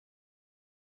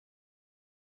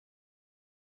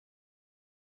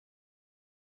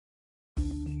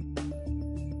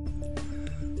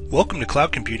Welcome to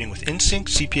Cloud Computing with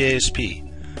InsynQ CPASP.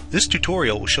 This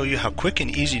tutorial will show you how quick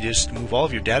and easy it is to move all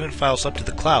of your data and files up to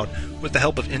the cloud with the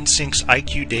help of InsynQ's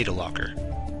IQ DataLocker.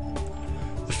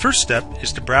 The first step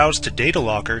is to browse to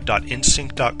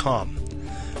datalocker.insynq.com.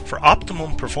 For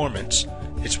optimum performance,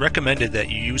 it's recommended that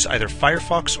you use either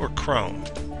Firefox or Chrome.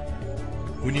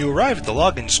 When you arrive at the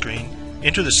login screen,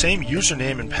 enter the same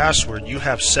username and password you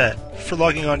have set for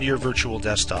logging onto your virtual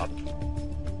desktop.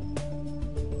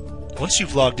 Once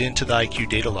you've logged into the IQ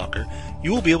DataLocker,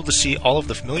 you will be able to see all of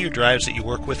the familiar drives that you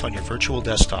work with on your virtual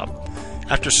desktop.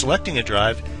 After selecting a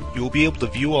drive, you will be able to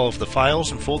view all of the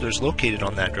files and folders located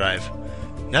on that drive.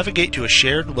 Navigate to a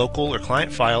shared local or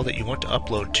client file that you want to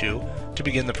upload to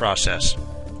begin the process.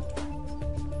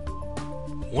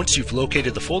 Once you've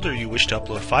located the folder you wish to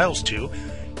upload files to,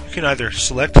 you can either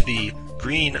select the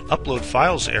green Upload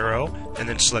Files arrow and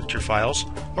then select your files,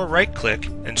 or right-click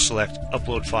and select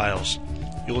Upload Files.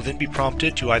 You will then be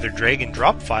prompted to either drag and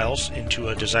drop files into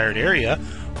a desired area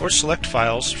or select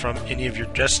files from any of your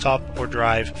desktop or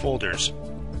drive folders.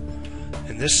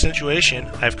 In this situation,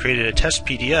 I've created a test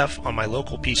PDF on my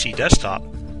local PC desktop.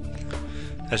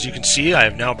 As you can see, I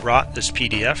have now brought this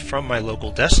PDF from my local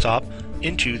desktop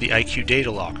into the IQ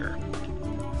DataLocker.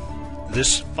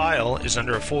 This file is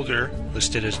under a folder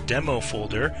listed as Demo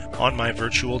Folder on my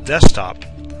virtual desktop.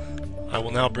 I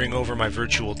will now bring over my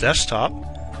virtual desktop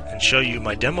and show you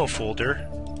my demo folder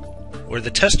where the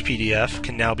test PDF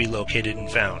can now be located and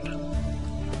found.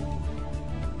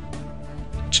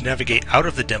 To navigate out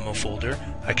of the demo folder,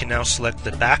 I can now select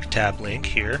the back tab link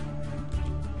here,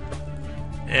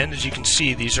 and as you can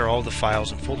see, these are all the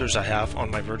files and folders I have on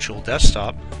my virtual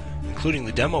desktop, including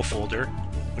the demo folder,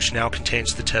 which now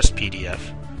contains the test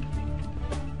PDF.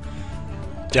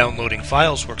 Downloading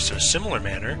files works in a similar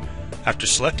manner. After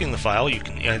selecting the file, you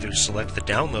can either select the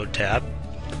Download tab,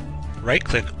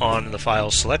 right-click on the file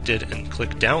selected and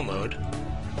click Download,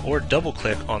 or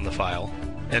double-click on the file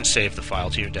and save the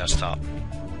file to your desktop.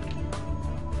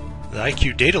 The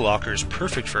IQ DataLocker is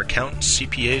perfect for accountants,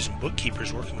 CPAs, and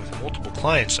bookkeepers working with multiple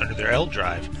clients under their L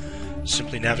drive.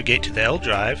 Simply navigate to the L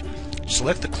drive,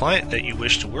 select the client that you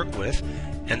wish to work with,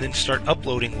 and then start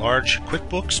uploading large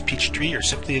QuickBooks, Peachtree, or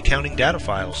simply accounting data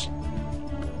files.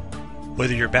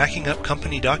 Whether you're backing up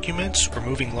company documents or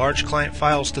moving large client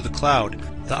files to the cloud,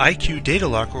 the IQ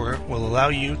DataLocker will allow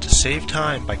you to save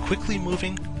time by quickly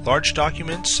moving large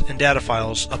documents and data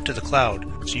files up to the cloud,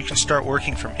 so you can start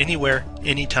working from anywhere,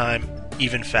 anytime,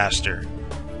 even faster.